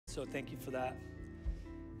So thank you for that.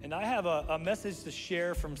 And I have a message to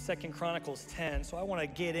share from 2 Chronicles 10, so I want to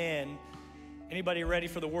get in. Anybody ready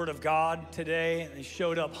for the Word of God today? They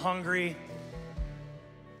showed up hungry.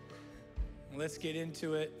 Let's get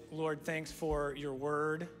into it. Lord, thanks for your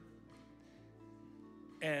Word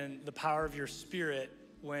and the power of your Spirit.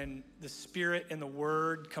 When the Spirit and the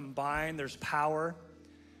Word combine, there's power.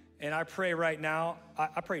 And I pray right now,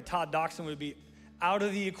 I pray Todd Doxzon would be out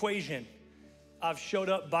of the equation. I've showed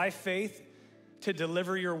up by faith to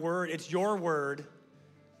deliver your word. It's your word.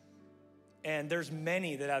 And there's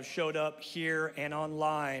many that have showed up here and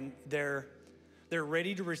online. They're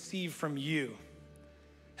ready to receive from you.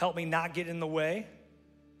 Help me not get in the way.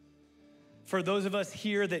 For those of us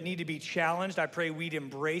here that need to be challenged, I pray we'd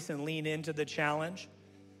embrace and lean into the challenge.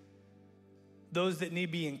 Those that need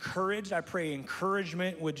to be encouraged, I pray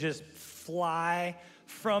encouragement would just fly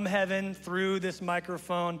from heaven through this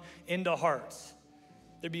microphone into hearts.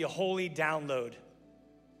 There'd be a holy download.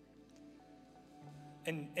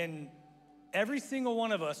 And every single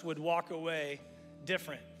one of us would walk away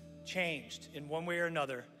different, changed in one way or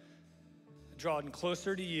another, drawn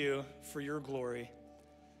closer to you for your glory.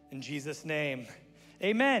 In Jesus' name,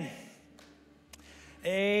 amen.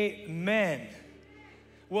 Amen.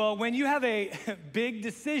 Well, when you have a big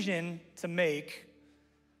decision to make,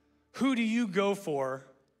 who do you go for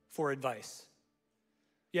advice?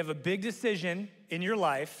 You have a big decision in your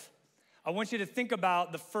life. I want you to think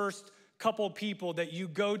about the first couple people that you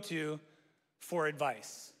go to for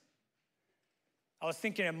advice. I was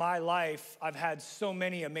thinking in my life, I've had so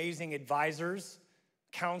many amazing advisors,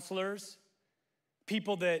 counselors,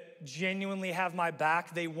 people that genuinely have my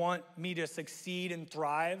back. They want me to succeed and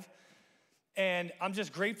thrive. And I'm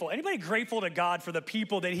just grateful. Anybody grateful to God for the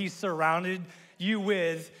people that He's surrounded you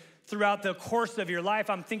with throughout the course of your life?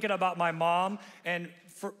 I'm thinking about my mom, and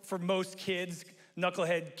for most kids,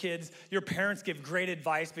 knucklehead kids, your parents give great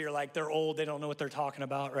advice, but you're like, they're old, they don't know what they're talking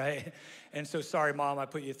about, right? And so sorry, Mom, I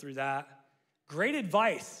put you through that. Great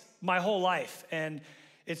advice my whole life. And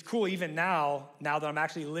it's cool even now that I'm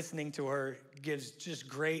actually listening to her, gives just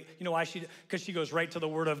great, you know why? Because she goes right to the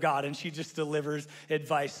Word of God and she just delivers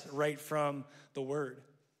advice right from the Word.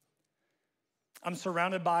 I'm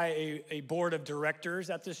surrounded by a board of directors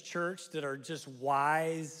at this church that are just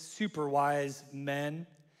wise, super wise men.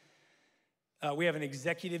 We have an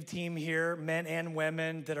executive team here, men and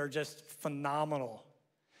women, that are just phenomenal.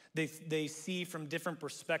 They see from different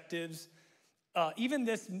perspectives. Even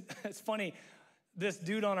this, it's funny, this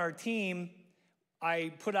dude on our team,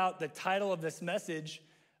 I put out the title of this message.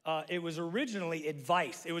 It was originally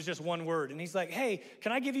advice. It was just one word. And he's like, hey,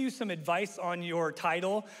 can I give you some advice on your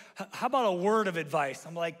title? How about a word of advice?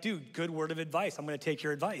 I'm like, dude, good word of advice. I'm going to take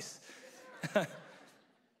your advice.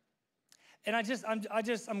 And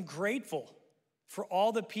I'm grateful for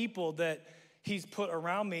all the people that He's put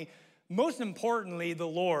around me. Most importantly, the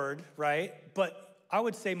Lord, right? But I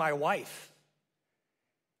would say my wife.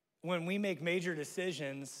 When we make major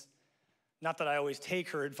decisions, not that I always take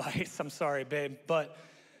her advice, I'm sorry, babe, but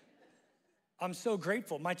I'm so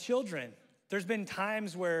grateful. My children, there's been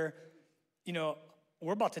times where,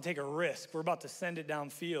 we're about to take a risk. We're about to send it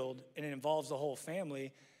downfield, and it involves the whole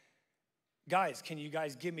family. Guys, can you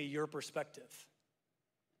guys give me your perspective?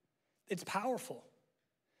 It's powerful,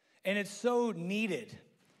 and it's so needed.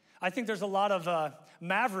 I think there's a lot of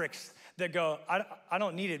mavericks that go, I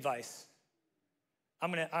don't need advice.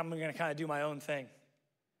 I'm gonna kind of do my own thing.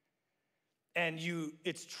 And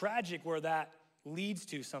it's tragic where that leads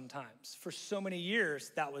to sometimes. For so many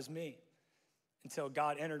years, that was me until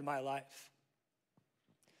God entered my life.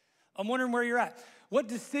 I'm wondering where you're at. What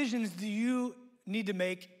decisions do you need to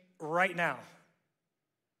make right now?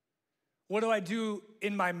 What do I do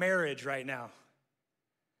in my marriage right now?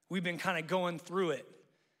 We've been kind of going through it.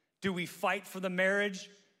 Do we fight for the marriage?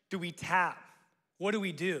 Do we tap? What do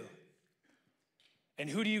we do? And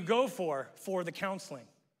who do you go for the counseling?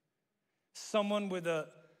 Someone with a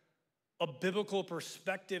biblical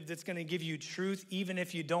perspective that's going to give you truth, even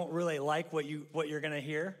if you don't really like what you're going to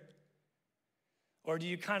hear? Or do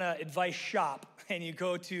you kind of advice shop and you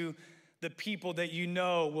go to the people that you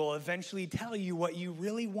know will eventually tell you what you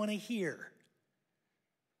really want to hear?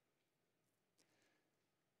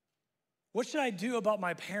 What should I do about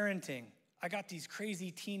my parenting? I got these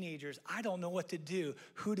crazy teenagers. I don't know what to do.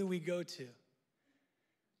 Who do we go to?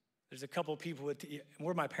 There's a couple people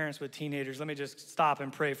we're my parents with teenagers. Let me just stop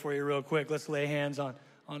and pray for you real quick. Let's lay hands on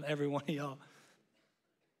every one of y'all.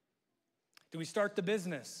 Do we start the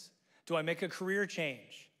business? Do I make a career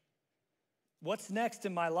change? What's next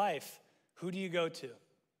in my life? Who do you go to?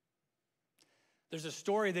 There's a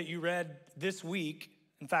story that you read this week.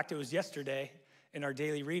 In fact, it was yesterday in our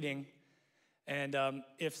daily reading. And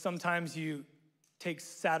if sometimes you take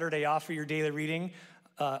Saturday off for your daily reading,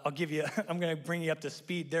 I'm going to bring you up to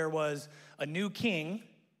speed. There was a new king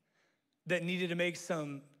that needed to make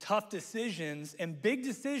some tough decisions and big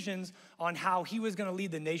decisions on how he was going to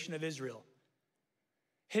lead the nation of Israel.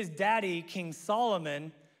 His daddy, King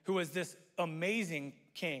Solomon, who was this amazing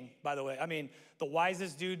king, by the way. I mean, the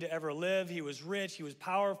wisest dude to ever live. He was rich. He was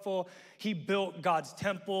powerful. He built God's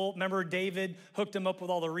temple. Remember, David hooked him up with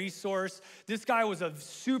all the resource. This guy was a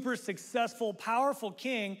super successful, powerful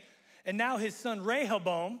king. And now his son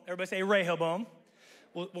Rehoboam, everybody say Rehoboam.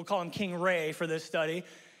 We'll call him King Ray for this study.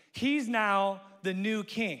 He's now the new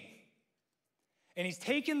king. And he's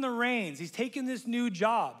taken the reins. He's taken this new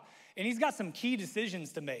job. And he's got some key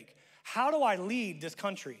decisions to make. How do I lead this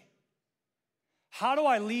country? How do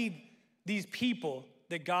I lead these people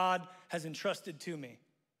that God has entrusted to me?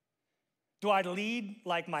 Do I lead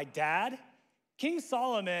like my dad? King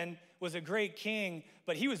Solomon was a great king,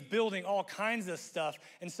 but he was building all kinds of stuff,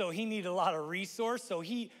 and so he needed a lot of resource, so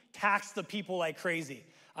he taxed the people like crazy.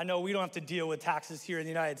 I know we don't have to deal with taxes here in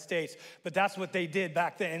the United States, but that's what they did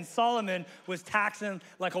back then. And Solomon was taxing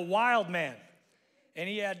like a wild man, and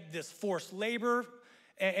he had this forced labor,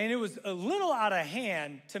 and it was a little out of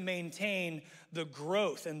hand to maintain the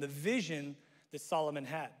growth and the vision that Solomon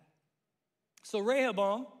had. So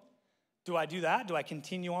Rehoboam, do I do that? Do I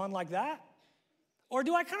continue on like that? Or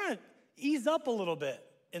do I kind of ease up a little bit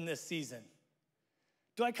in this season?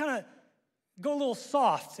 Do I kind of go a little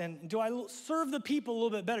soft, and do I serve the people a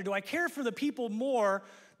little bit better? Do I care for the people more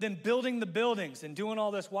than building the buildings and doing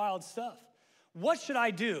all this wild stuff? What should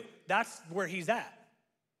I do? That's where he's at.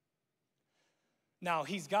 Now,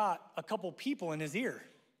 he's got a couple people in his ear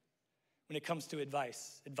when it comes to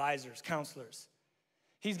advice, advisors, counselors.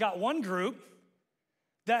 He's got one group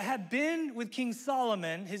that had been with King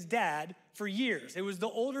Solomon, his dad, for years. It was the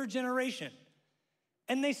older generation.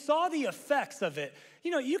 And they saw the effects of it.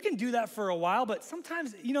 You know, you can do that for a while, but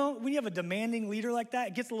sometimes, you know, when you have a demanding leader like that,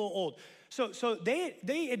 it gets a little old. So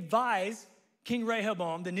they advise King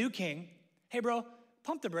Rehoboam, the new king, hey, bro,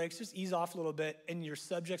 pump the brakes, just ease off a little bit, and your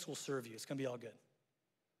subjects will serve you. It's going to be all good.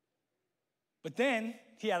 But then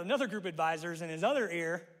he had another group of advisors in his other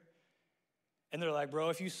ear, and they're like, bro,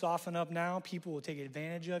 if you soften up now, people will take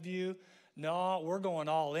advantage of you. No, we're going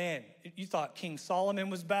all in. You thought King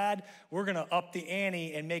Solomon was bad? We're going to up the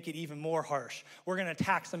ante and make it even more harsh. We're going to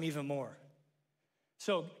tax them even more.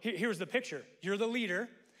 So here's the picture. You're the leader,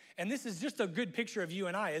 and this is just a good picture of you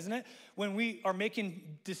and I, isn't it? When we are making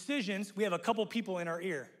decisions, we have a couple people in our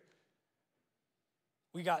ear.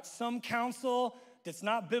 We got some counsel that's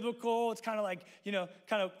not biblical. It's kind of like, you know,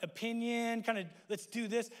 kind of opinion, kind of let's do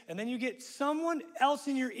this. And then you get someone else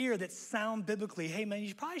in your ear that sound biblically. Hey, man,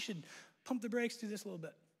 you probably should pump the brakes, do this a little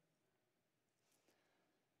bit.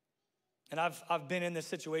 And I've been in this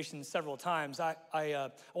situation several times.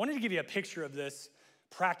 I wanted to give you a picture of this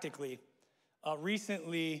practically.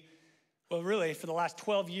 Recently, well, really, for the last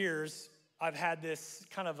 12 years, I've had this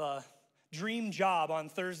kind of a dream job on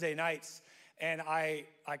Thursday nights. And I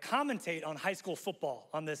commentate on high school football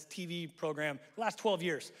on this TV program the last 12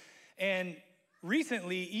 years. And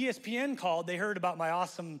recently, ESPN called. They heard about my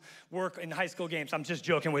awesome work in high school games. I'm just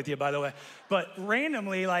joking with you, by the way. But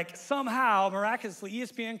randomly, like somehow, miraculously,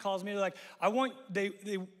 ESPN calls me. They're like,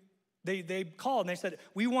 they called and they said,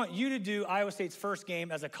 we want you to do Iowa State's first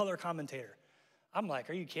game as a color commentator. I'm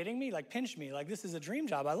like, are you kidding me? Like, pinch me. Like, this is a dream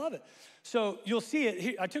job. I love it. So you'll see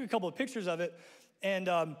it. I took a couple of pictures of it. And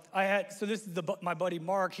so this is my buddy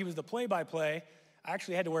Mark. He was the play-by-play. I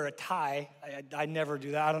actually had to wear a tie. I never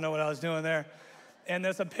do that. I don't know what I was doing there. And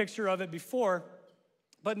there's a picture of it before.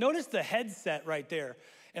 But notice the headset right there.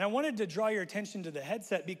 And I wanted to draw your attention to the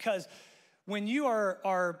headset because when you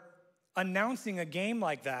are announcing a game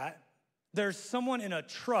like that, there's someone in a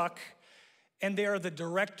truck, and they are the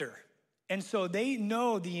director. And so they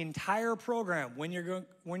know the entire program, when you're going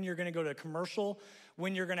to go to a commercial,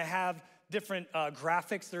 when you're going to have different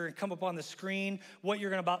graphics that are going to come up on the screen, what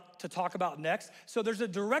you're about to talk about next. So there's a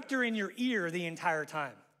director in your ear the entire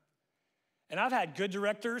time. And I've had good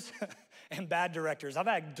directors and bad directors. I've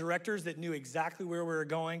had directors that knew exactly where we were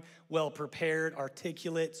going, well prepared,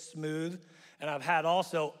 articulate, smooth. And I've had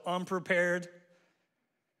also unprepared,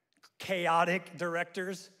 chaotic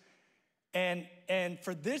directors. And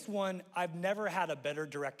for this one, I've never had a better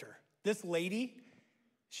director. This lady,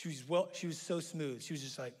 she was so smooth. She was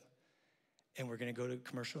just like, and we're going to go to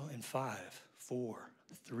commercial in 5, 4,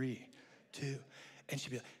 3, 2. And she'd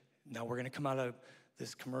be like, now we're going to come out of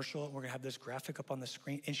this commercial, and we're gonna have this graphic up on the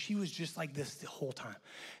screen. And she was just like this the whole time.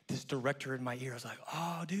 This director in my ear. I was like,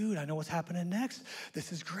 oh, dude, I know what's happening next.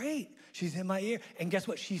 This is great. She's in my ear. And guess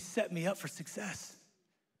what? She set me up for success.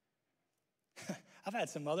 I've had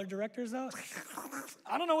some other directors, though.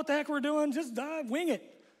 I don't know what the heck we're doing. Just wing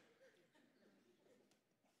it.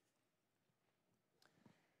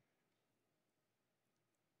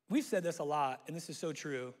 We've said this a lot, and this is so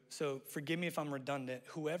true, so forgive me if I'm redundant.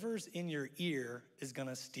 Whoever's in your ear is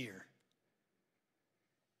gonna steer.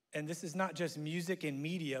 And this is not just music and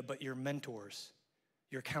media, but your mentors,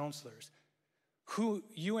 your counselors. Who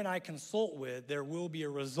you and I consult with, there will be a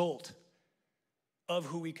result of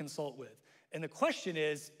who we consult with. And the question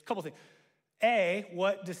is, a couple things. A,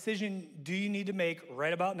 what decision do you need to make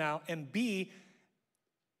right about now? And B,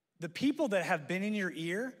 the people that have been in your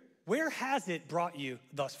ear, where has it brought you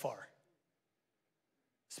thus far?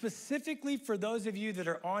 Specifically for those of you that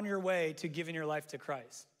are on your way to giving your life to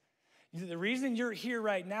Christ. The reason you're here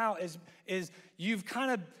right now is you've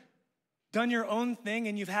kind of done your own thing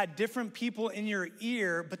and you've had different people in your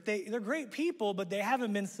ear, but they're great people, but they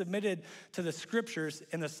haven't been submitted to the scriptures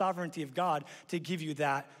and the sovereignty of God to give you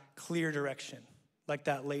that clear direction, like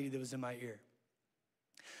that lady that was in my ear.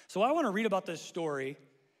 So I want to read about this story.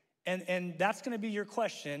 And that's going to be your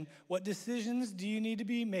question. What decisions do you need to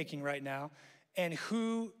be making right now? And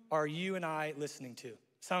who are you and I listening to?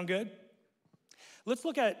 Sound good? Let's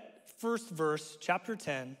look at first verse, chapter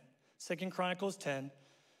 10, 2 Chronicles 10,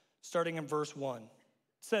 starting in verse 1. It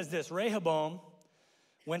says this, Rehoboam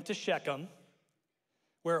went to Shechem,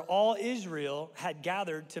 where all Israel had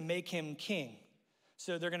gathered to make him king.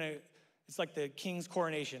 So it's like the king's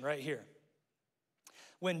coronation right here.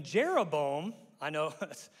 When Jeroboam, I know,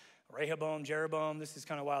 Rehoboam, Jeroboam, this is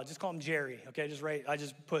kind of wild. Just call him Jerry, okay? I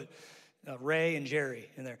just put Ray and Jerry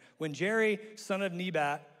in there. When Jerry, son of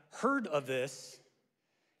Nebat, heard of this,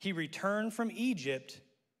 he returned from Egypt,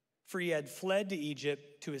 for he had fled to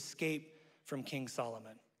Egypt to escape from King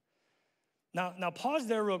Solomon. Now pause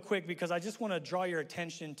there real quick because I just want to draw your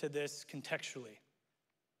attention to this contextually.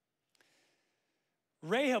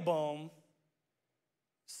 Rehoboam,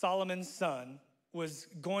 Solomon's son, was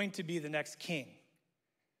going to be the next king.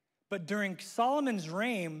 But during Solomon's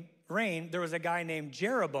reign, there was a guy named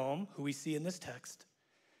Jeroboam, who we see in this text.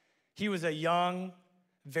 He was a young,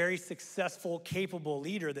 very successful, capable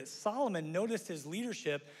leader that Solomon noticed his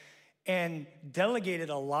leadership and delegated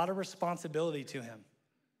a lot of responsibility to him.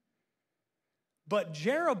 But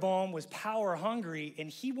Jeroboam was power hungry, and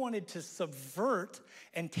he wanted to subvert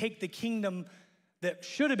and take the kingdom that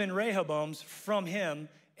should have been Rehoboam's from him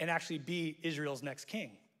and actually be Israel's next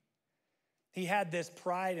king. He had this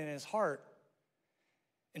pride in his heart.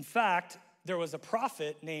 In fact, there was a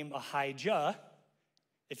prophet named Ahijah.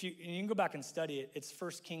 You can go back and study it. It's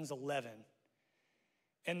 1 Kings 11.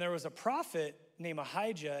 And there was a prophet named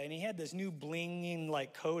Ahijah, and he had this new blinging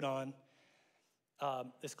like coat on,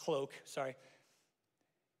 this cloak, sorry.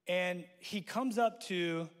 And he comes up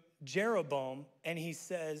to Jeroboam, and he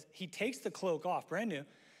takes the cloak off, brand new.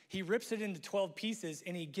 He rips it into 12 pieces,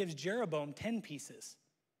 and he gives Jeroboam 10 pieces.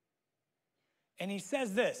 And he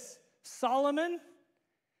says this, Solomon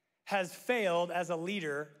has failed as a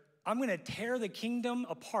leader. I'm going to tear the kingdom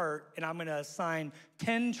apart, and I'm going to assign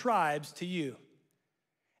 10 tribes to you.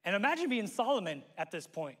 And imagine being Solomon at this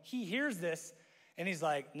point. He hears this, and he's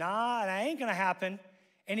like, nah, that ain't going to happen.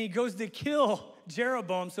 And he goes to kill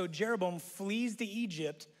Jeroboam, so Jeroboam flees to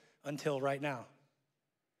Egypt until right now.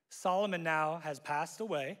 Solomon now has passed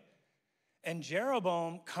away, and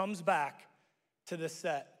Jeroboam comes back to the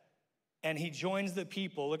set. And he joins the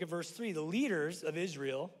people. Look at verse 3. The leaders of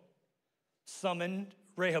Israel summoned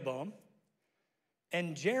Rehoboam,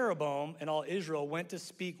 and Jeroboam and all Israel went to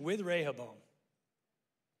speak with Rehoboam.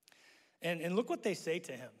 And look what they say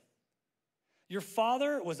to him. Your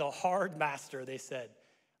father was a hard master, they said.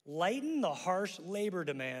 Lighten the harsh labor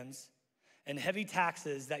demands and heavy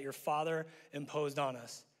taxes that your father imposed on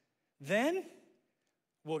us. Then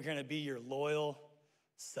we're going to be your loyal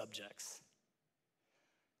subjects.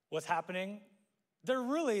 What's happening?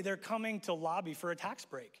 They're coming to lobby for a tax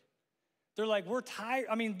break. They're like, we're tired.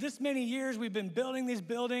 I mean, this many years we've been building these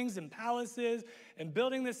buildings and palaces and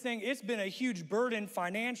building this thing. It's been a huge burden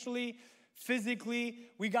financially, physically.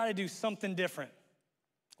 We got to do something different.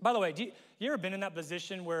 By the way, you ever been in that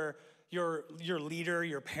position where your leader,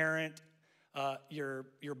 your parent,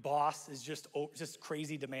 your boss is just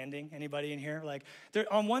crazy demanding. Anybody in here? Like,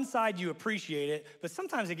 on one side you appreciate it, but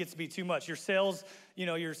sometimes it gets to be too much. Your sales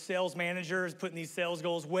manager is putting these sales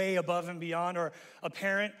goals way above and beyond. Or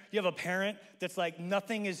you have a parent that's like,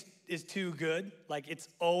 nothing is too good. Like, it's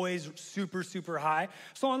always super, super high.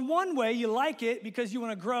 So on one way you like it because you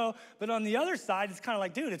want to grow, but on the other side it's kind of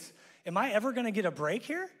like, dude, am I ever going to get a break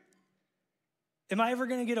here? Am I ever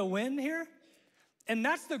going to get a win here? And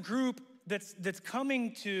that's the group that's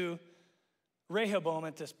coming to Rehoboam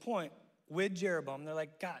at this point with Jeroboam. They're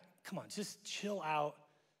like, God, come on, just chill out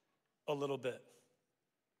a little bit.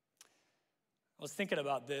 I was thinking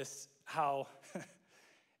about this, how,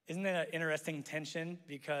 isn't that an interesting tension?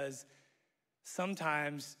 Because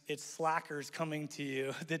sometimes it's slackers coming to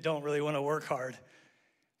you that don't really want to work hard.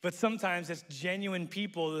 But sometimes it's genuine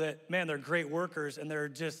people that, man, they're great workers, and they're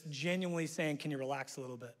just genuinely saying, can you relax a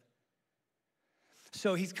little bit?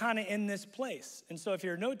 So he's kind of in this place. And so if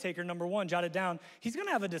you're a note taker, number one, jot it down. He's going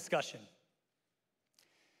to have a discussion.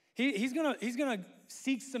 He's going to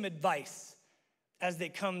seek some advice as they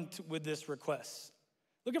come with this request.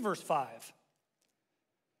 Look at verse 5.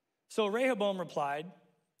 So Rehoboam replied,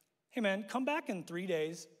 hey man, come back in 3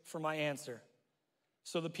 days for my answer.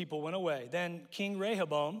 So the people went away. Then King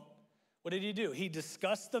Rehoboam, what did he do? He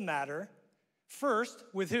discussed the matter first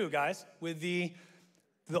with who, guys? With the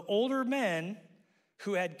older men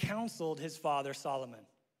who had counseled his father Solomon.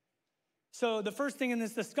 So the first thing in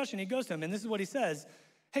this discussion, he goes to him, and this is what he says.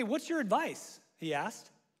 Hey, what's your advice? He asked.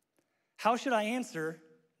 How should I answer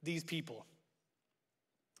these people?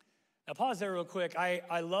 Now pause there real quick.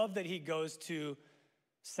 I love that he goes to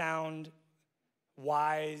sound,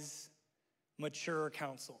 wise, mature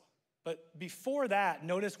counsel. But before that,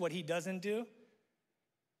 notice what he doesn't do.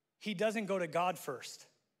 He doesn't go to God first.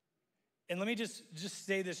 And let me just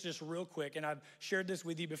say this just real quick, and I've shared this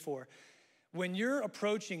with you before. When you're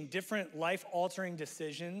approaching different life-altering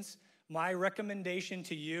decisions, my recommendation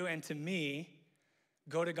to you and to me,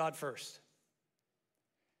 go to God first.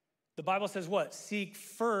 The Bible says what? Seek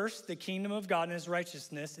first the kingdom of God and his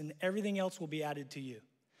righteousness, and everything else will be added to you.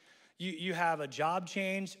 You have a job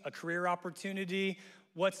change, a career opportunity.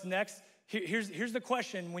 What's next? Here's the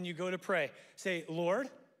question when you go to pray. Say, Lord,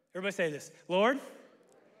 everybody say this, Lord,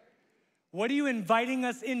 what are you inviting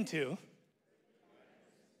us into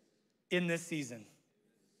in this season?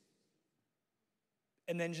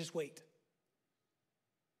 And then just wait.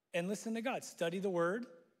 And listen to God. Study the word.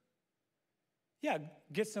 Yeah,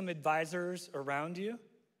 get some advisors around you.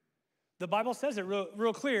 The Bible says it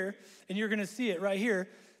real clear, and you're going to see it right here.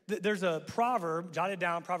 There's a proverb, jot it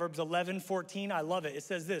down, Proverbs 11:14. I love it. It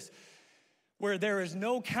says this, where there is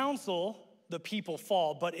no counsel, the people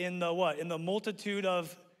fall, but in the what? In the multitude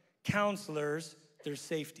of counselors, there's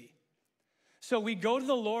safety. So we go to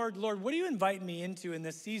the Lord, what do you invite me into in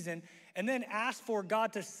this season? And then ask for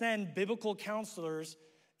God to send biblical counselors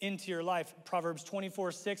into your life. Proverbs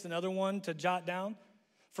 24:6, another one to jot down.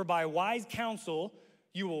 For by wise counsel,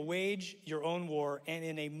 you will wage your own war, and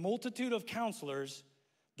in a multitude of counselors,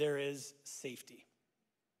 there is safety.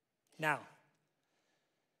 Now,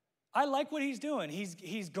 I like what he's doing.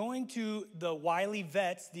 He's going to the wily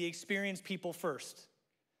vets, the experienced people first.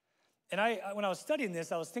 And when I was studying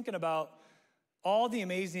this, I was thinking about all the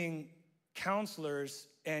amazing counselors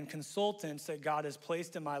and consultants that God has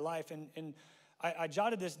placed in my life. And I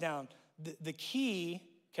jotted this down. The key,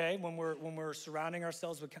 okay, when we're surrounding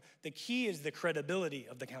ourselves with, the key is the credibility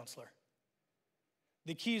of the counselor.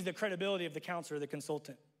 The key is the credibility of the counselor, the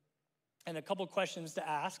consultant. And a couple questions to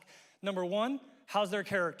ask. Number one, how's their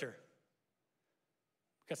character?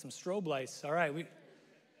 Got some strobe lights. All right.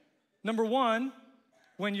 Number one,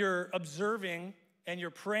 when you're observing and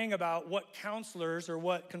you're praying about what counselors or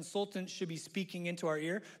what consultants should be speaking into our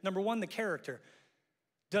ear, number one, the character.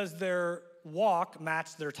 Does their walk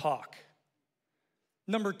match their talk?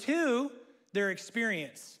 Number two, their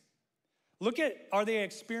experience. Look at, are they an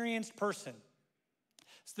experienced person?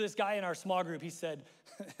 So this guy in our small group, he said,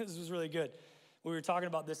 this was really good. We were talking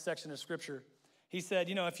about this section of scripture. He said,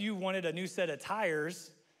 if you wanted a new set of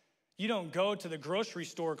tires, you don't go to the grocery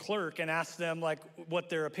store clerk and ask them like what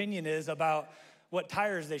their opinion is about what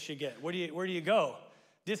tires they should get. Where do you go?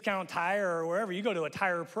 Discount Tire or wherever. You go to a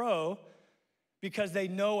tire pro because they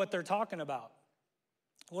know what they're talking about.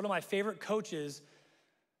 One of my favorite coaches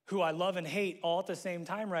who I love and hate all at the same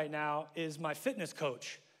time right now is my fitness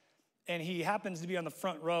coach. And he happens to be on the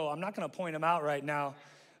front row. I'm not going to point him out right now,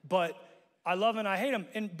 but I love and I hate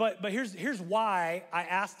him. But here's why I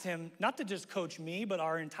asked him not to just coach me, but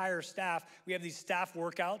our entire staff. We have these staff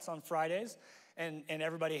workouts on Fridays, and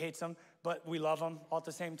everybody hates them, but we love them all at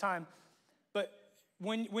the same time. But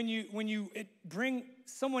when you bring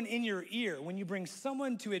someone in your ear, when you bring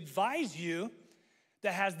someone to advise you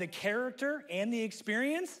that has the character and the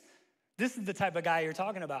experience, this is the type of guy you're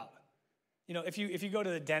talking about. You know, if you go to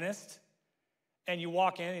the dentist and you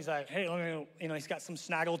walk in, he's like, hey, you know, he's got some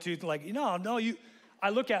snaggle tooth, like, I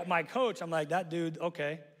look at my coach, I'm like, that dude,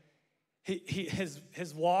 okay.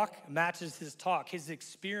 His walk matches his talk, his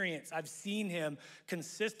experience. I've seen him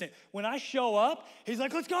consistent. When I show up, he's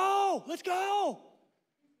like, let's go.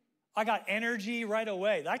 I got energy right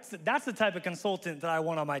away. That's the type of consultant that I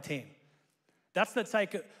want on my team. That's the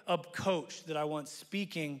type of coach that I want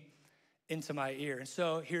speaking into my ear. And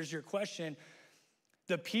so here's your question.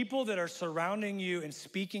 The people that are surrounding you and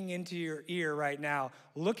speaking into your ear right now,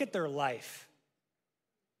 look at their life.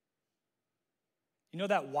 You know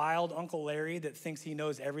that wild Uncle Larry that thinks he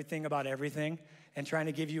knows everything about everything and trying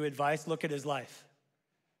to give you advice? Look at his life.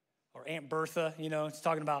 Or Aunt Bertha, it's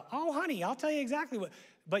talking about, oh, honey, I'll tell you exactly what.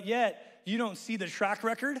 But yet, you don't see the track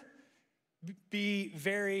record. Be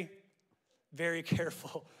very, very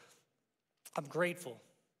careful. I'm grateful.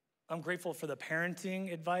 I'm grateful for the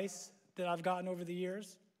parenting advice that I've gotten over the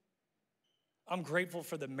years. I'm grateful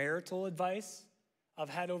for the marital advice I've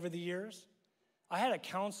had over the years. I had a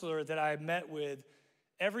counselor that I met with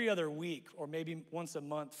every other week or maybe once a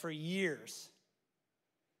month for years,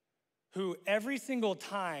 who every single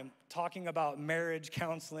time talking about marriage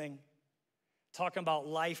counseling, talking about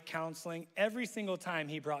life counseling, every single time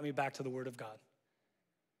he brought me back to the Word of God.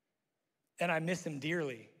 And I miss him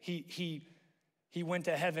dearly. He went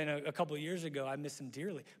to heaven a couple of years ago. I miss him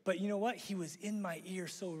dearly. But you know what? He was in my ear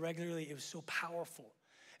so regularly. It was so powerful.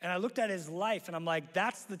 And I looked at his life and I'm like,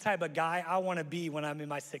 that's the type of guy I want to be when I'm in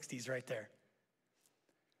my 60s right there.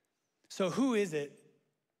 So who is it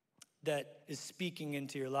that is speaking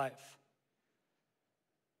into your life?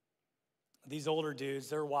 These older dudes,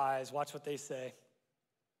 they're wise. Watch what they say.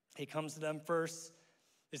 He comes to them first.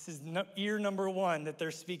 This is ear number one that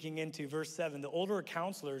they're speaking into. Verse 7, the older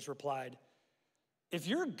counselors replied, if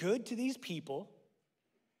you're good to these people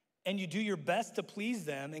and you do your best to please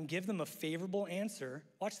them and give them a favorable answer,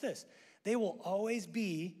 watch this, they will always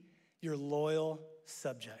be your loyal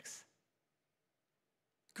subjects.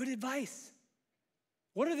 Good advice.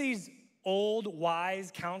 What are these old,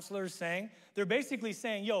 wise counselors saying? They're basically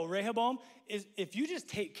saying, yo, Rehoboam, if you just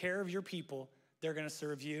take care of your people, they're going to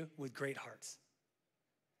serve you with great hearts.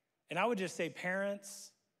 And I would just say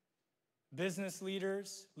parents, business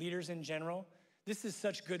leaders, leaders in general, this is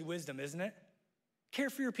such good wisdom, isn't it? Care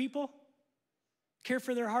for your people. Care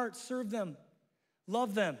for their hearts. Serve them.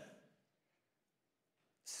 Love them.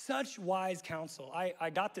 Such wise counsel. I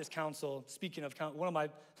got this counsel, speaking of one of my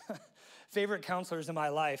favorite counselors in my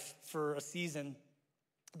life for a season.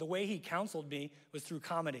 The way he counseled me was through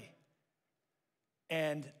comedy.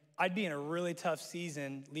 And I'd be in a really tough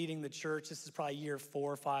season leading the church. This is probably year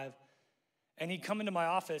 4 or 5. And he'd come into my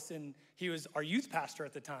office, and he was our youth pastor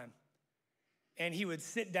at the time. And he would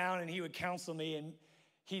sit down and he would counsel me, and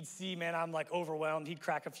he'd see, man, I'm like overwhelmed. He'd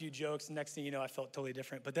crack a few jokes, and next thing you know, I felt totally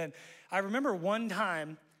different. But then I remember one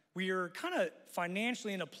time we were kind of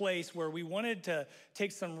financially in a place where we wanted to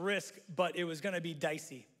take some risk, but it was going to be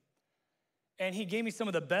dicey. And he gave me some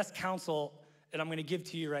of the best counsel that I'm going to give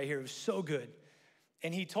to you right here. It was so good.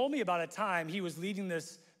 And he told me about a time he was leading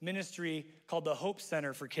this ministry called the Hope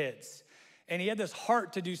Center for Kids. And he had this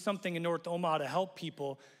heart to do something in North Omaha to help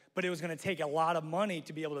people, but it was going to take a lot of money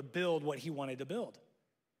to be able to build what he wanted to build.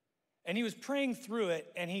 And he was praying through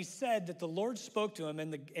it, and he said that the Lord spoke to him,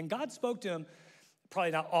 and God spoke to him,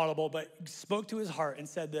 probably not audible, but spoke to his heart and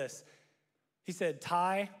said this. He said,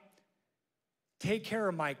 Ty, take care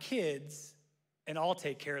of my kids, and I'll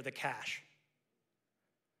take care of the cash.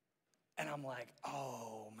 And I'm like,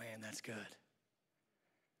 oh, man, that's good.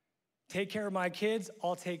 Take care of my kids,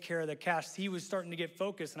 I'll take care of the cash. He was starting to get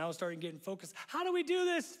focused, and I was starting to get focused. How do we do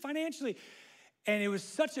this financially? And it was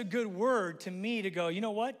such a good word to me to go, you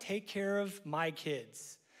know what? Take care of my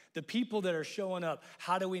kids. The people that are showing up,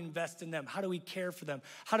 how do we invest in them? How do we care for them?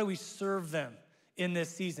 How do we serve them in this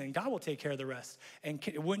season? God will take care of the rest. And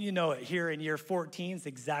wouldn't you know it, here in year 14 is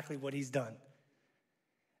exactly what he's done.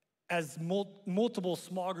 As multiple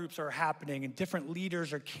small groups are happening and different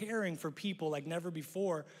leaders are caring for people like never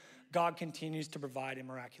before, God continues to provide in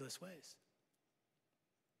miraculous ways.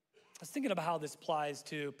 I was thinking about how this applies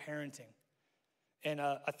to parenting. And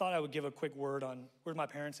I thought I would give a quick word on, where's my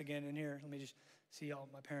parents again in here? Let me just see all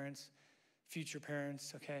my parents, future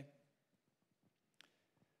parents, okay?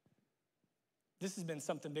 This has been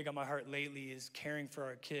something big on my heart lately, is caring for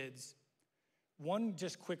our kids. One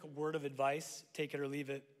just quick word of advice, take it or leave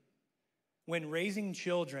it. When raising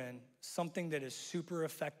children, something that is super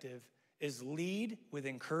effective is lead with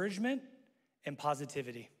encouragement and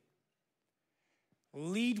positivity.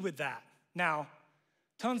 Lead with that. Now,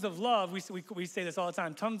 tons of love, we say this all the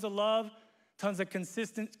time, tons of love, tons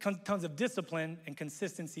of discipline and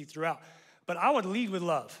consistency throughout. But I would lead with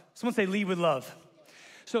love. Someone say lead with love.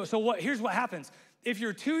 So here's what happens. If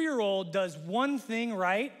your 2-year-old does one thing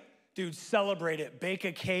right, dude, celebrate it. Bake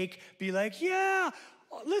a cake. Be like, yeah,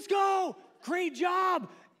 let's go. Great job.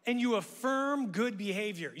 And you affirm good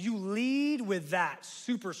behavior. You lead with that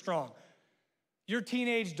super strong. Your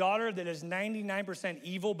teenage daughter that is 99%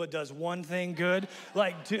 evil but does one thing good,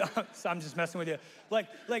 I'm just messing with you. Like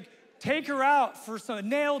take her out for some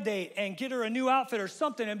nail date and get her a new outfit or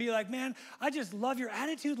something and be like, man, I just love your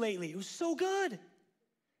attitude lately. It was so good.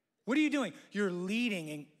 What are you doing? You're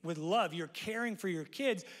leading with love. You're caring for your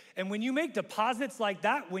kids. And when you make deposits like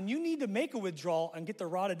that, when you need to make a withdrawal and get the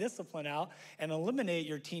rod of discipline out and eliminate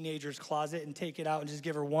your teenager's closet and take it out and just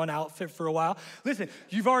give her one outfit for a while, listen,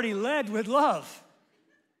 you've already led with love.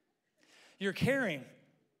 You're caring.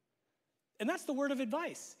 And that's the word of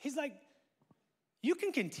advice. He's like, you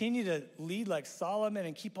can continue to lead like Solomon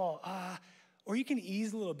and keep all, or you can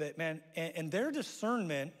ease a little bit, man. And their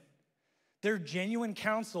discernment, their genuine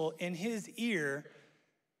counsel in his ear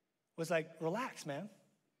was like, relax, man.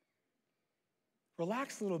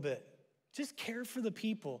 Relax a little bit. Just care for the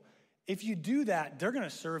people. If you do that, they're going to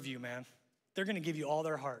serve you, man. They're going to give you all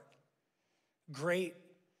their heart. Great,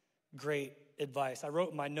 great advice. I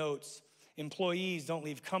wrote in my notes, employees don't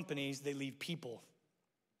leave companies, they leave people.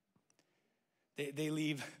 They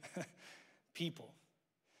leave people.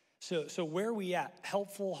 So where are we at?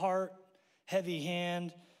 Helpful heart, heavy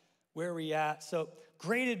hand. Where are we at? So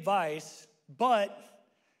great advice, but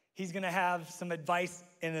he's going to have some advice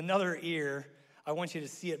in another ear. I want you to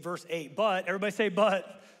see it. Verse 8, but. Everybody say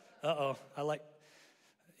but. Uh-oh. I like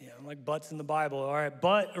butts in the Bible. All right.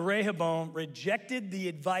 But Rehoboam rejected the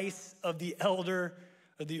advice of the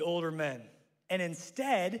older men. And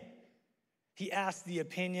instead, he asked the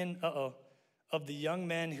opinion, of the young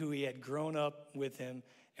men who he had grown up with him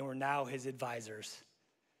and were now his advisors.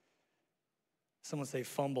 Someone say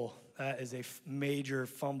fumble. That is a major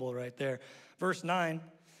fumble right there. Verse 9,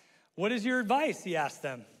 what is your advice, he asked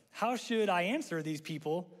them. How should I answer these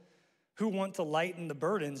people who want to lighten the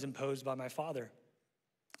burdens imposed by my father?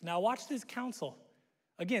 Now watch this counsel.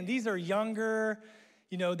 Again, these are younger,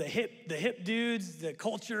 the hip dudes, the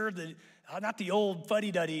culture, not the old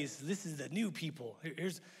fuddy-duddies. This is the new people.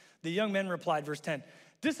 Here's the young men replied, verse 10.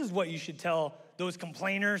 This is what you should tell those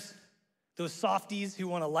complainers, those softies who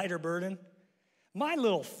want a lighter burden. My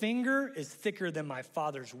little finger is thicker than my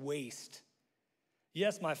father's waist.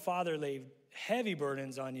 Yes, my father laid heavy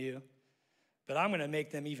burdens on you, but I'm going to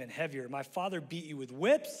make them even heavier. My father beat you with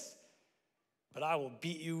whips, but I will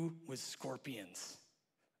beat you with scorpions.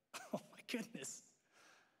 Oh, my goodness.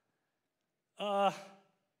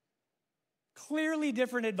 Clearly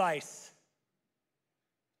different advice.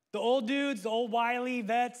 The old dudes, the old wily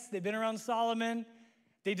vets, they've been around Solomon.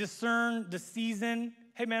 They discern the season.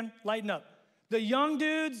 Hey, man, lighten up. The young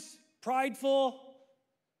dudes, prideful,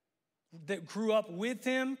 that grew up with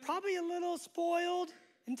him, probably a little spoiled,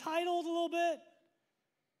 entitled a little bit.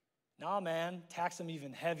 Nah, man, tax them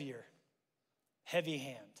even heavier. Heavy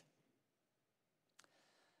hand.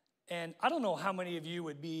 And I don't know how many of you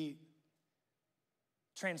would be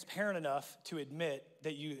transparent enough to admit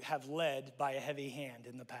that you have led by a heavy hand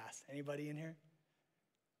in the past. Anybody in here?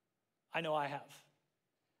 I know I have.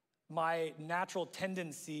 My natural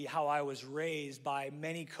tendency, how I was raised by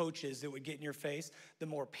many coaches that would get in your face, the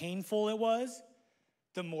more painful it was,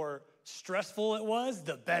 the more stressful it was,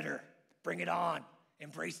 the better. Bring it on.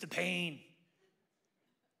 Embrace the pain.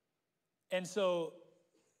 And so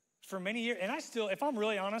for many years, and I still, if I'm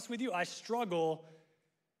really honest with you, I struggle.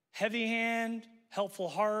 Heavy hand, helpful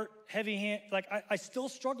heart, heavy hand. Like I still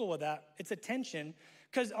struggle with that. It's a tension.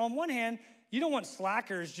 Because on one hand, you don't want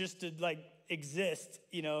slackers just to exist,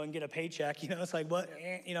 and get a paycheck. It's like, what?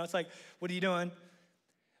 It's like, what are you doing?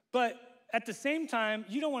 But at the same time,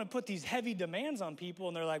 you don't want to put these heavy demands on people,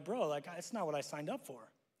 and they're like, bro, it's not what I signed up for.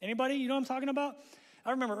 Anybody? You know what I'm talking about?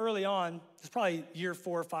 I remember early on, it's probably year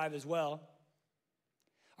 4 or 5 as well,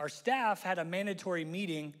 our staff had a mandatory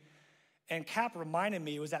meeting, and Cap reminded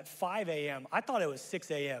me it was at 5 a.m. I thought it was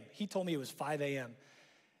 6 a.m. He told me it was 5 a.m.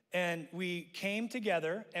 And we came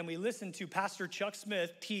together, and we listened to Pastor Chuck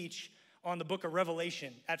Smith teach on the book of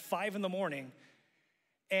Revelation at 5 in the morning.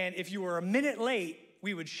 And if you were a minute late,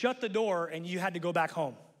 we would shut the door and you had to go back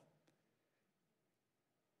home.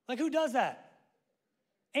 Like, who does that?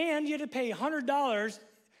 And you had to pay $100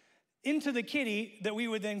 into the kitty that we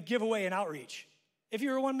would then give away in outreach. if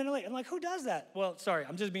you were 1 minute late. I'm like, who does that? Well, sorry,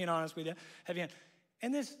 I'm just being honest with you. Heavy hand.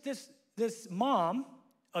 And this mom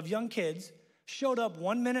of young kids showed up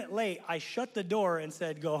 1 minute late. I shut the door and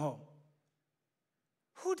said, go home.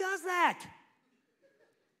 Who does that?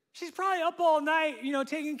 She's probably up all night,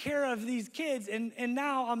 taking care of these kids, and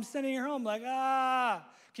now I'm sending her home like,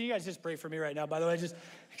 Can you guys just pray for me right now, by the way? Just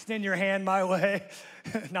extend your hand my way.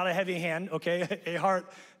 Not a heavy hand, okay? A heart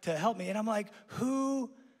to help me. And I'm like, who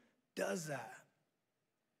does that?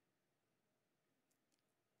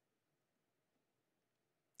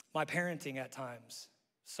 My parenting at times.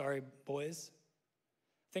 Sorry, boys.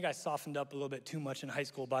 I think I softened up a little bit too much in high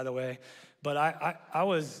school, by the way. But I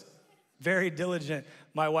was very diligent.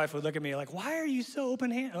 My wife would look at me like, why are you so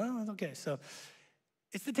open-handed? Well, okay, so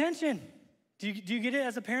it's the tension. Do you get it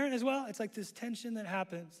as a parent as well? It's like this tension that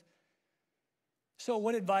happens. So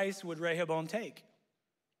what advice would Rehoboam take?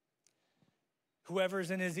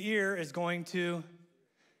 Whoever's in his ear is going to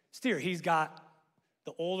steer. He's got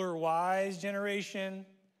the older, wise generation,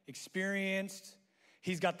 experienced.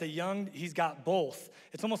 He's got the young, he's got both.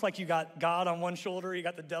 It's almost like you got God on one shoulder, you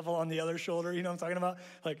got the devil on the other shoulder. You know what I'm talking about?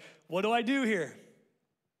 Like, what do I do here?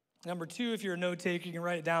 Number 2, if you're a note taker, you can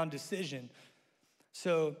write it down, decision.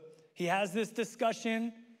 So he has this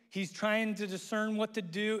discussion. He's trying to discern what to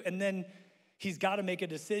do, and then he's got to make a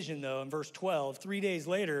decision, though. In verse 12, 3 days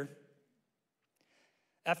later,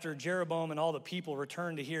 after Jeroboam and all the people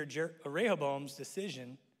returned to hear Rehoboam's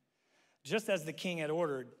decision, just as the king had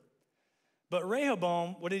ordered. But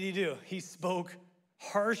Rehoboam, what did he do? He spoke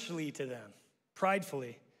harshly to them,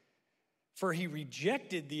 pridefully, for he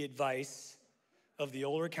rejected the advice of the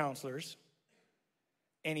older counselors,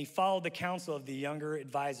 and he followed the counsel of the younger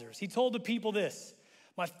advisors. He told the people this,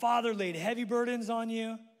 my father laid heavy burdens on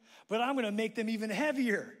you, but I'm going to make them even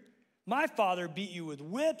heavier. My father beat you with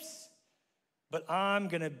whips, but I'm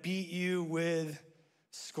going to beat you with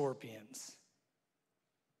scorpions.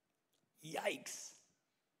 Yikes.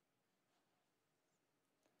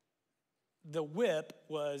 The whip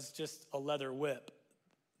was just a leather whip.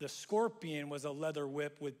 The scorpion was a leather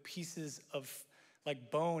whip with pieces of like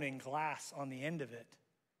bone and glass on the end of it.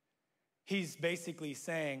 He's basically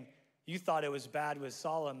saying, you thought it was bad with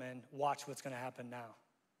Solomon, watch what's going to happen now.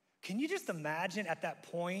 Can you just imagine at that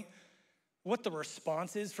point what the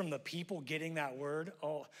response is from the people getting that word?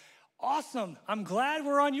 Oh, awesome. I'm glad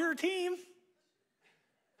we're on your team.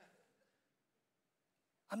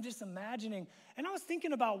 I'm just imagining. And I was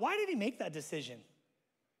thinking about, why did he make that decision?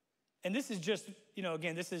 And this is just,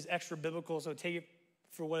 again, this is extra biblical, so take it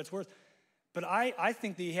for what it's worth. But I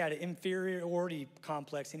think that he had an inferiority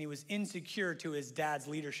complex, and he was insecure to his dad's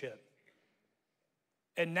leadership.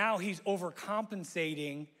 And now he's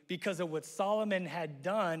overcompensating because of what Solomon had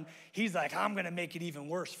done. He's like, I'm going to make it even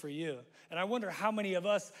worse for you. And I wonder how many of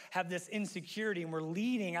us have this insecurity, and we're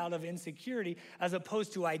leading out of insecurity as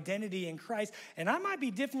opposed to identity in Christ. And I might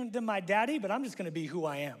be different than my daddy, but I'm just going to be who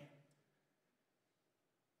I am.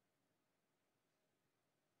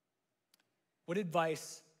 What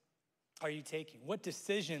advice are you taking? What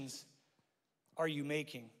decisions are you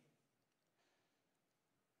making?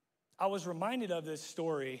 I was reminded of this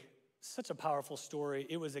story, such a powerful story.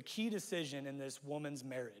 It was a key decision in this woman's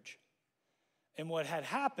marriage. And what had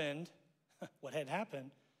happened,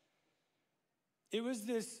 it was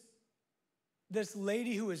this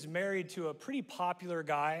lady who was married to a pretty popular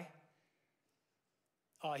guy.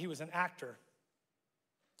 He was an actor.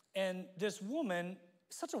 And this woman,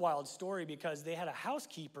 such a wild story because they had a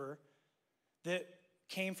housekeeper that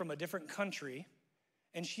came from a different country,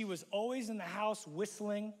 and she was always in the house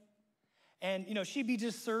whistling. And, she'd be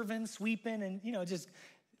just serving, sweeping, and, just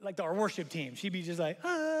like our worship team. She'd be just like,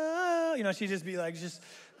 she'd just be like, just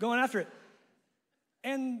going after it.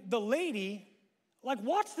 And the lady,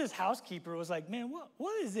 watched this housekeeper, was like, man,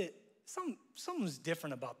 what is it? Something's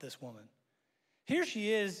different about this woman. Here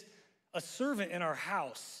she is, a servant in our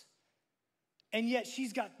house, and yet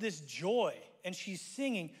she's got this joy, and she's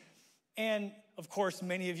singing. And, of course,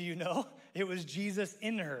 many of you know, it was Jesus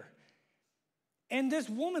in her. And this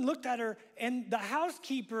woman looked at her, and the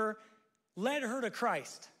housekeeper led her to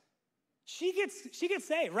Christ. She gets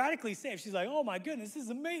saved, radically saved. She's like, oh my goodness, this is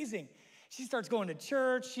amazing. She starts going to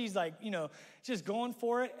church. She's like, just going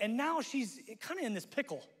for it. And now she's kind of in this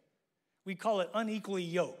pickle. We call it unequally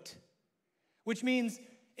yoked, which means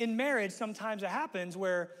in marriage, sometimes it happens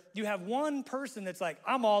where you have one person that's like,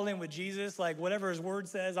 I'm all in with Jesus, like whatever his word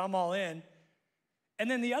says, I'm all in.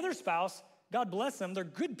 And then the other spouse, God bless them, they're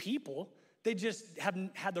good people. They just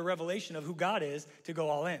haven't had the revelation of who God is to go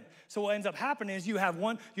all in. So what ends up happening is you have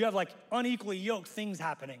like unequally yoked things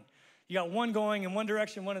happening. You got one going in one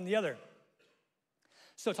direction, one in the other.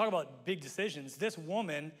 So talk about big decisions. This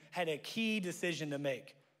woman had a key decision to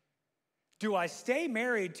make. Do I stay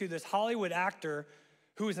married to this Hollywood actor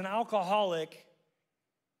who is an alcoholic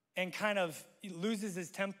and kind of loses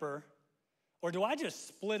his temper? Or do I just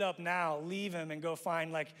split up now, leave him, and go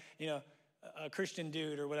find a Christian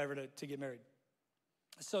dude or whatever to get married?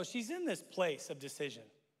 So she's in this place of decision.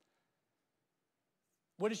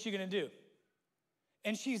 What is she gonna do?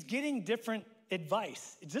 And she's getting different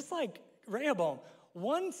advice, just like Rehoboam.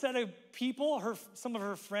 One set of people, some of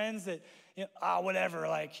her friends that, whatever,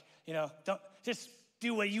 don't just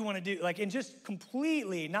do what you want to do, and just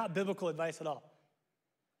completely not biblical advice at all.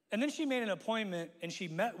 And then she made an appointment and she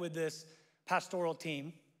met with this pastoral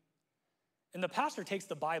team, and the pastor takes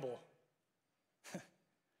the Bible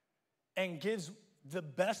and gives the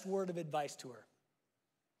best word of advice to her.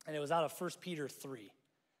 And it was out of 1 Peter 3.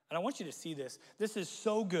 And I want you to see this. This is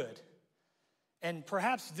so good. And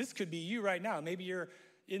perhaps this could be you right now. Maybe you're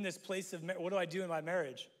in this place of, what do I do in my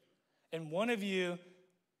marriage? And one of you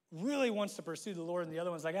really wants to pursue the Lord, and the other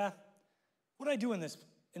one's like, what do I do in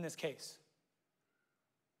this case?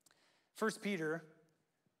 1 Peter,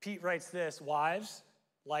 Pete writes this: wives,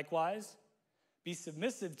 likewise, be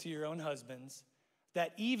submissive to your own husbands,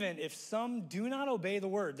 that even if some do not obey the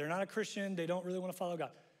word, they're not a Christian, they don't really want to follow God,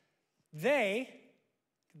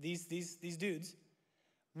 these dudes,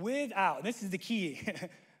 without, this is the key,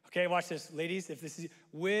 okay, watch this, ladies, if this is,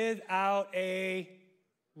 without a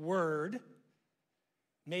word,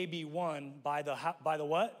 may be won by the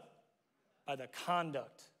what? By the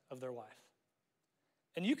conduct of their wife.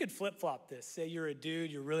 And you could flip-flop this. Say you're a dude,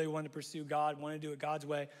 you really want to pursue God, want to do it God's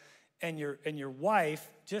way, and your wife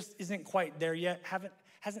just isn't quite there yet,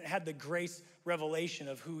 hasn't had the grace revelation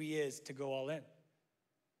of who he is to go all in.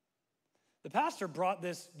 The pastor brought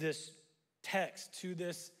this text to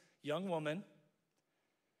this young woman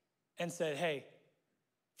and said, hey,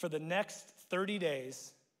 for the next 30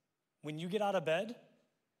 days, when you get out of bed,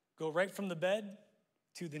 go right from the bed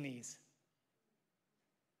to the knees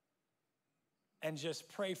and just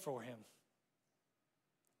pray for him,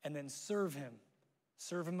 and then serve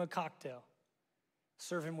him a cocktail,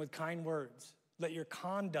 serve him with kind words. Let your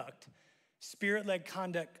conduct, spirit-led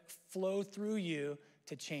conduct, flow through you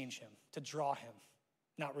to change him, to draw him,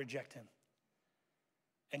 not reject him.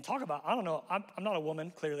 And talk about, I don't know, I'm not a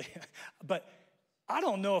woman, clearly, but I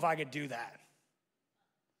don't know if I could do that.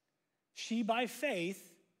 She, by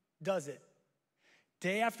faith, does it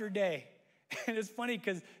day after day. And it's funny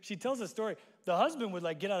because she tells a story. The husband would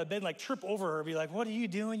get out of bed and trip over her, be like, what are you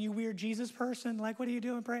doing, you weird Jesus person? What are you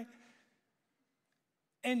doing, pray?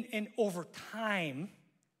 And over time,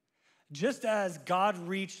 just as God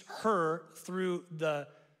reached her through the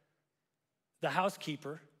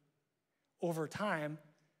housekeeper, over time,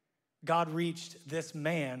 God reached this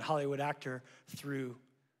man, Hollywood actor, through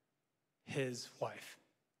his wife.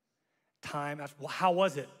 Time after, how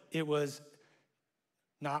was it? It was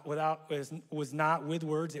not with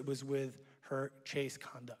words, it was with her chaste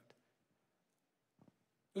conduct.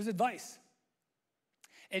 It was advice.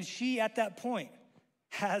 And she, at that point,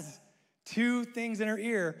 has two things in her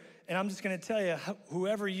ear, and I'm just gonna tell you,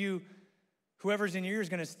 whoever's in your ear is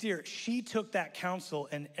gonna steer. She took that counsel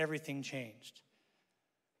and everything changed.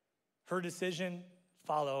 Her decision,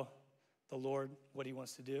 follow the Lord, what he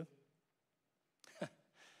wants to do.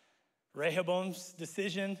 Rehoboam's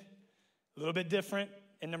decision, a little bit different.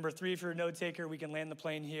 And number 3, if you're a note taker, we can land the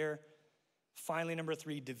plane here. Finally, number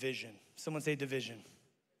 3, division. Someone say division.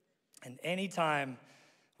 And anytime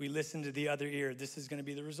we listen to the other ear, this is gonna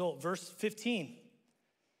be the result. Verse 15.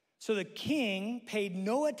 So the king paid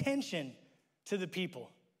no attention to the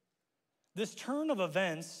people. This turn of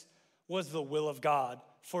events was the will of God,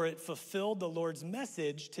 for it fulfilled the Lord's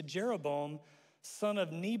message to Jeroboam, son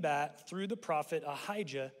of Nebat, through the prophet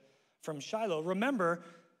Ahijah from Shiloh.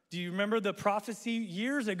 Do you remember the prophecy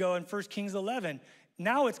years ago in 1 Kings 11?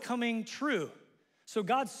 Now it's coming true. So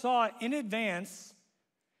God saw in advance,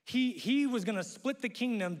 he was gonna split the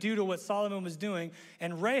kingdom due to what Solomon was doing,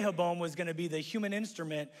 and Rehoboam was gonna be the human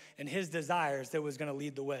instrument and his desires that was gonna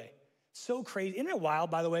lead the way. So crazy. Isn't it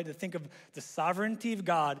wild, by the way, to think of the sovereignty of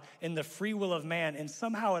God and the free will of man, and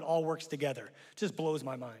somehow it all works together? It just blows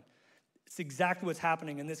my mind. It's exactly what's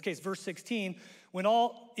happening in this case. Verse 16, when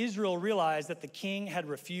all Israel realized that the king had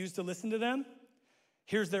refused to listen to them,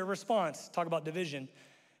 here's their response. Talk about division.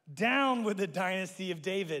 Down with the dynasty of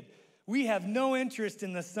David. We have no interest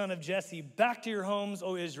in the son of Jesse. Back to your homes,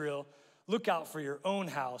 O Israel. Look out for your own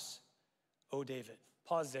house, O David.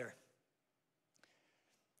 Pause there.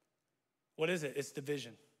 What is it? It's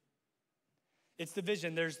division. It's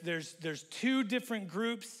division. There's two different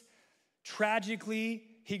groups. Tragically,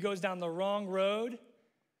 he goes down the wrong road,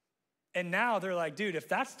 And now they're like, dude, if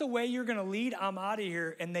that's the way you're gonna lead, I'm out of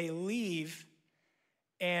here. And they leave,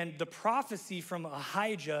 and the prophecy from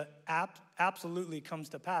Ahijah absolutely comes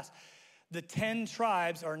to pass. The 10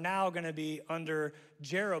 tribes are now gonna be under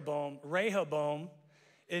Jeroboam. Rehoboam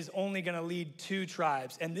is only gonna lead 2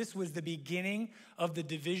 tribes. And this was the beginning of the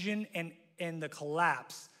division and the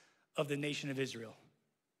collapse of the nation of Israel.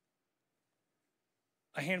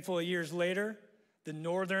 A handful of years later, the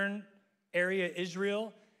northern area of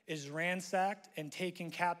Israel is ransacked and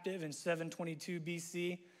taken captive in 722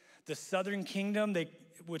 BC. The southern kingdom,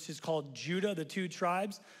 which is called Judah, the 2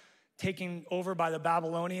 tribes, taken over by the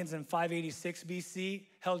Babylonians in 586 BC,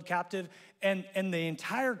 held captive, and the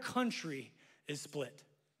entire country is split.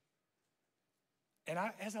 And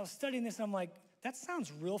as I was studying this, I'm like, that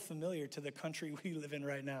sounds real familiar to the country we live in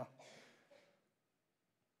right now.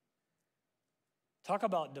 Talk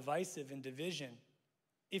about divisive and division.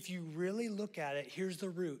 If you really look at it, here's the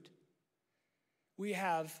root. We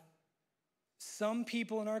have some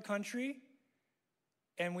people in our country,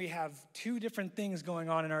 and we have 2 different things going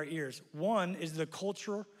on in our ears. One is the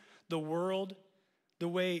culture, the world, the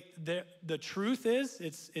way the truth is.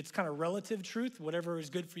 It's kind of relative truth. Whatever is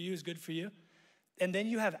good for you is good for you. And then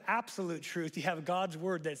you have absolute truth. You have God's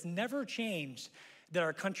word that's never changed, that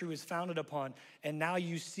our country was founded upon. And now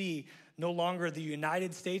you see no longer the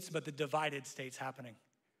United States, but the divided states happening.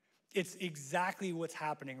 It's exactly what's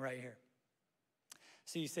happening right here.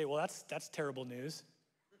 So you say, well, that's terrible news.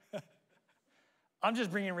 I'm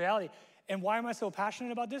just bringing reality. And why am I so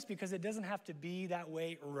passionate about this? Because it doesn't have to be that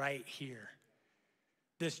way right here.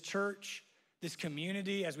 This church, this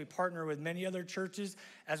community, as we partner with many other churches,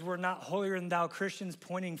 as we're not holier than thou Christians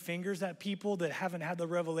pointing fingers at people that haven't had the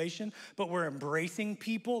revelation, but we're embracing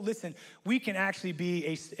people. Listen, we can actually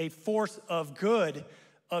be a force of good,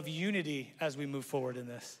 of unity as we move forward in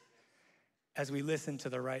this, as we listen to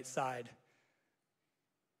the right side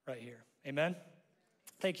right here. Amen?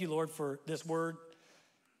 Thank you, Lord, for this word.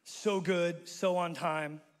 So good, so on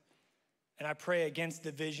time. And I pray against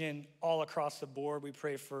division all across the board. We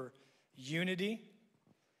pray for unity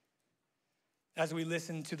as we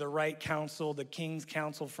listen to the right counsel, the King's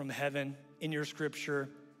counsel from heaven in your scripture,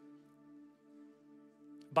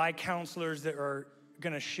 by counselors that are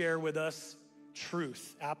gonna share with us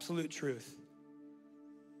truth, absolute truth.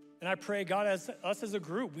 And I pray, God, as us as a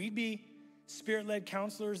group, we'd be Spirit-led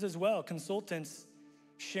counselors as well, consultants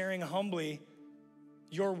sharing humbly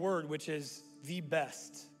your word, which is the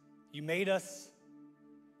best. You made us,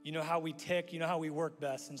 you know how we tick, you know how we work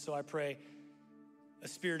best. And so I pray a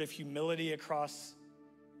spirit of humility across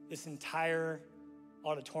this entire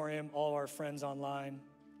auditorium, all our friends online.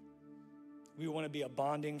 We want to be a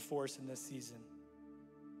bonding force in this season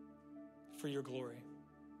for your glory.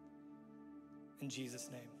 In Jesus'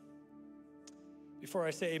 name. Before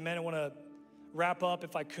I say amen, I want to wrap up,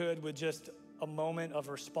 if I could, with just a moment of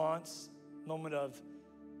response, moment of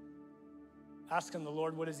asking the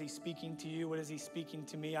Lord, what is he speaking to you? What is he speaking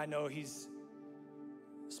to me? I know he's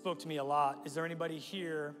spoke to me a lot. Is there anybody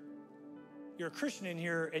here, you're a Christian in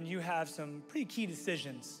here, and you have some pretty key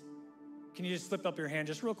decisions? Can you just slip up your hand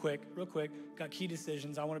just real quick? Got key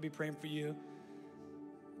decisions. I want to be praying for you.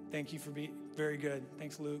 Thank you for being very good.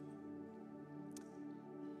 Thanks, Luke.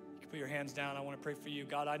 You can put your hands down. I want to pray for you.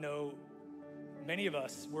 God, I know many of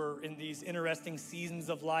us, we're in these interesting seasons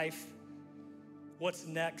of life. What's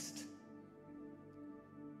next?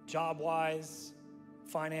 Job-wise,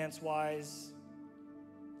 finance-wise,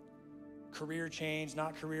 career change,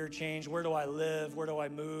 not career change. Where do I live? Where do I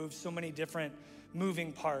move? So many different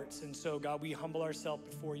moving parts. And so, God, we humble ourselves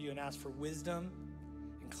before you and ask for wisdom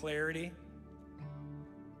and clarity.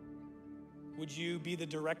 Would you be the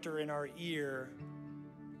director in our ear,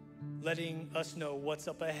 letting us know what's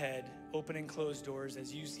up ahead, opening closed doors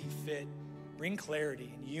as you see fit. Bring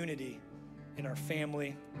clarity and unity in our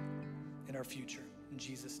family, in our future. In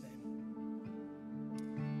Jesus' name.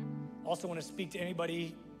 Also want to speak to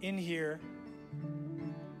anybody in here.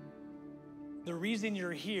 The reason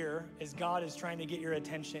you're here is God is trying to get your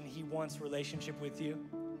attention. He wants relationship with you.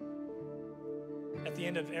 At the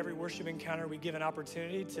end of every worship encounter, we give an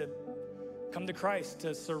opportunity to come to Christ,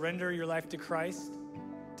 to surrender your life to Christ,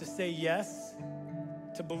 to say yes,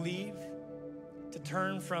 to believe, to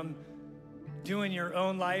turn from doing your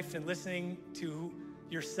own life and listening to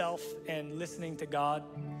yourself and listening to God.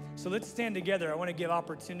 So let's stand together. I want to give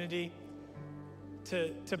opportunity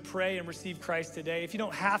to pray and receive Christ today. If you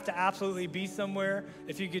don't have to absolutely be somewhere,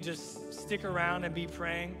 if you could just stick around and be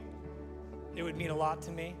praying, it would mean a lot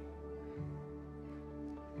to me.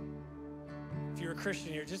 If you're a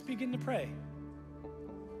Christian here, just begin to pray.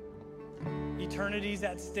 Eternity's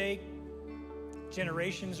at stake.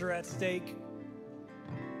 Generations are at stake.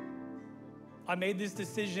 I made this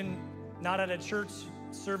decision not at a church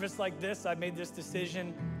service like this. I made this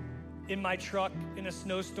decision in my truck in a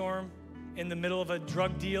snowstorm in the middle of a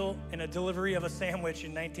drug deal and a delivery of a sandwich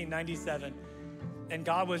in 1997. And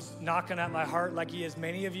God was knocking at my heart like he is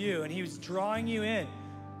many of you, and he was drawing you in.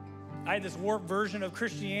 I had this warped version of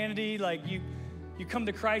Christianity, like you come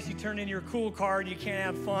to Christ, you turn in your cool card, you can't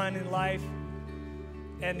have fun in life.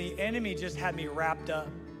 And the enemy just had me wrapped up.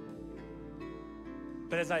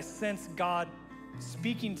 But as I sensed God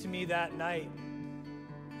speaking to me that night,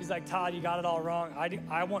 he's like, Todd, you got it all wrong.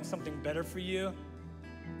 I want something better for you,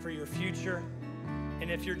 for your future.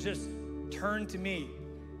 And if you're just turn to me,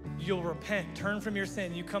 you'll repent, turn from your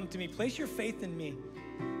sin, you come to me, place your faith in me,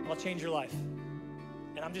 I'll change your life.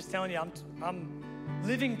 And I'm just telling you, I'm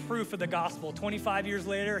living proof of the gospel. 25 years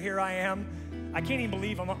later, here I am. I can't even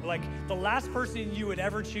believe I'm like the last person you would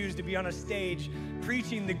ever choose to be on a stage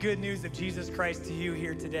preaching the good news of Jesus Christ to you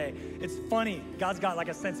here today. It's funny. God's got like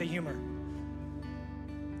a sense of humor.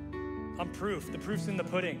 I'm proof. The proof's in the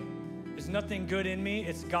pudding. There's nothing good in me.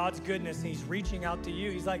 It's God's goodness, and he's reaching out to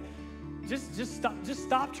you. He's like, just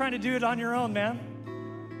stop trying to do it on your own, man.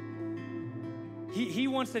 He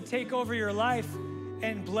wants to take over your life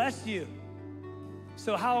and bless you.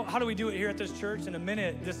 So how do we do it here at this church? In a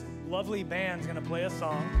minute, this lovely band's gonna play a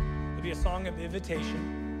song. It'll be a song of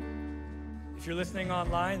invitation. If you're listening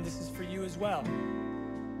online, this is for you as well.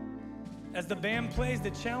 As the band plays,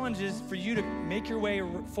 the challenge is for you to make your way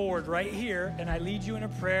forward right here, and I lead you in a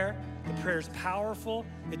prayer. The prayer's powerful,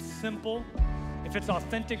 it's simple. If it's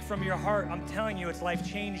authentic from your heart, I'm telling you, it's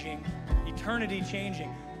life-changing, eternity-changing.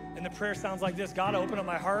 And the prayer sounds like this: God, open up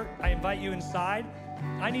my heart. I invite you inside.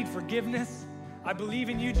 I need forgiveness. I believe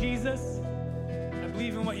in you, Jesus. I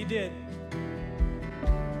believe in what you did.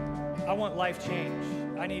 I want life change.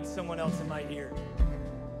 I need someone else in my ear.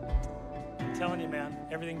 I'm telling you, man,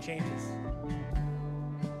 everything changes.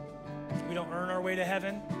 We don't earn our way to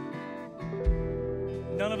heaven.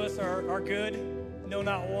 None of us are good. No,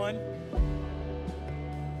 not one.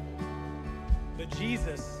 But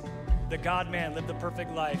Jesus, the God-man, lived the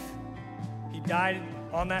perfect life. He died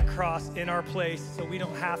on that cross in our place so we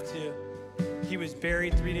don't have to. He was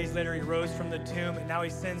buried. 3 days later, he rose from the tomb, and now he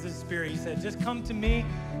sends his spirit. He said, just come to me,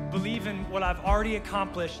 believe in what I've already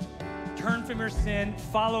accomplished, turn from your sin,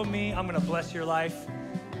 follow me. I'm gonna bless your life,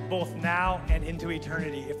 both now and into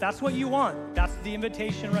eternity. If that's what you want, that's the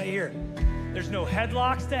invitation right here. There's no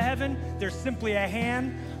headlocks to heaven. There's simply a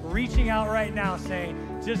hand reaching out right now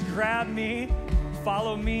saying, just grab me,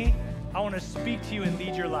 follow me. I wanna speak to you and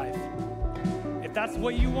lead your life. If that's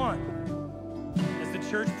what you want,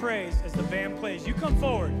 church prays, as the band plays, you come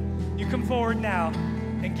forward. You come forward now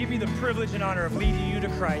and give me the privilege and honor of leading you to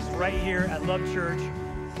Christ right here at Love Church.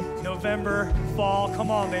 November, fall,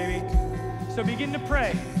 come on, baby. So begin to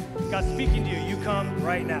pray. God's speaking to you. You come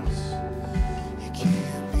right now.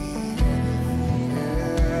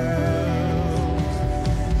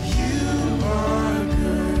 You are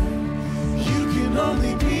good. You can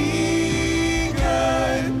only be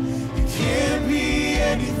good. You can't be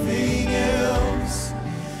anything else.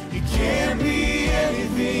 Can't be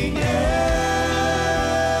anything else.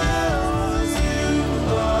 You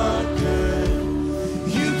are good.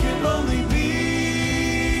 You can only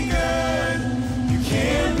be good. You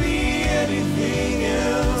can't be anything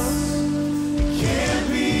else. You can't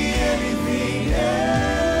be anything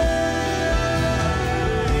else.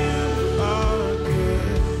 You are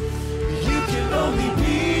good. You can only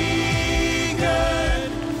be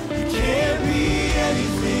good. You can't be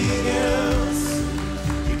anything else.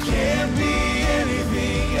 Can't be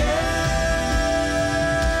anything else.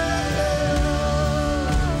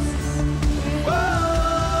 Whoa,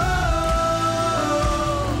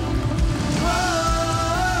 whoa,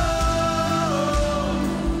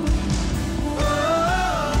 whoa.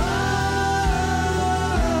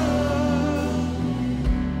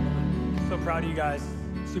 So proud of you guys.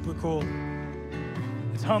 Super cool.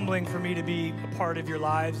 It's humbling for me to be a part of your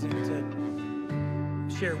lives and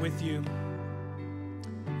to share it with you.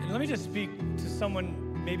 Let me just speak to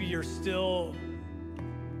someone, maybe you're still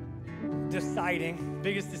deciding,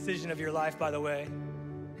 biggest decision of your life, by the way.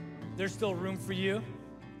 There's still room for you.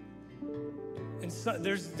 And so,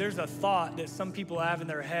 there's a thought that some people have in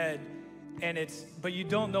their head, and but you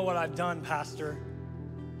don't know what I've done, Pastor.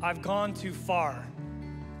 I've gone too far.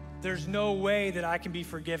 There's no way that I can be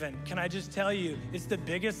forgiven. Can I just tell you, it's the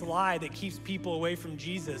biggest lie that keeps people away from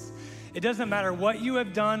Jesus. It doesn't matter what you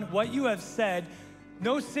have done, what you have said.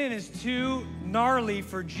 No sin is too gnarly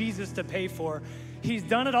for Jesus to pay for. He's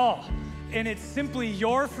done it all. And it's simply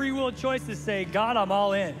your free will choice to say, God, I'm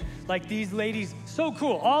all in. like these ladies. So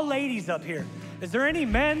cool, all ladies up here. Is there any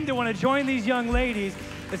men that want to join these young ladies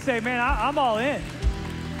that say, man, I'm all in.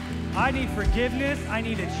 I need forgiveness, I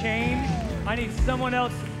need a change, I need someone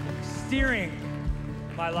else steering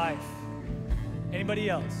my life. Anybody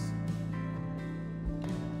else?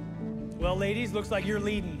 Well, ladies, looks like you're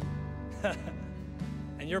leading.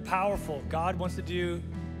 And you're powerful. God wants to do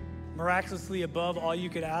miraculously above all you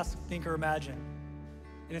could ask, think, or imagine.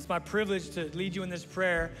 And it's my privilege to lead you in this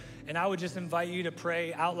prayer. And I would just invite you to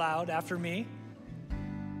pray out loud after me.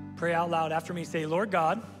 Pray out loud after me. Say, Lord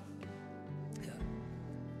God,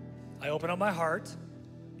 I open up my heart.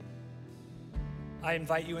 I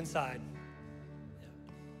invite you inside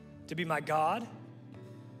to be my God,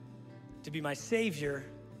 to be my Savior,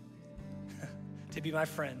 to be my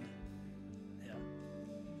friend.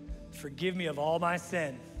 Forgive me of all my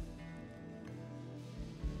sin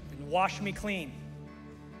and wash me clean.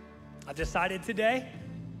 I've decided today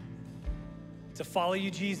to follow you,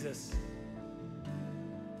 Jesus.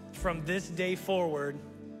 From this day forward,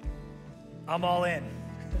 I'm all in.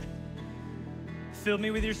 Fill me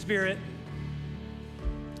with your Spirit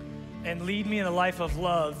and lead me in a life of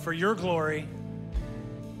love for your glory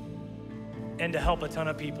and to help a ton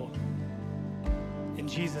of people. In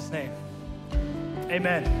Jesus' name,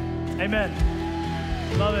 amen. Amen.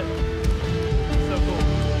 Love it. So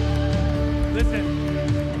cool.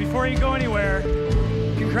 Listen, before you go anywhere,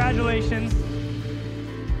 congratulations.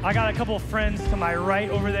 I got a couple of friends to my right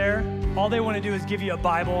over there. All they want to do is give you a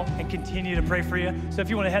Bible and continue to pray for you. So if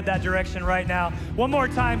you want to head that direction right now. One more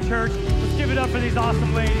time, church. Let's give it up for these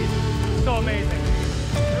awesome ladies. So amazing.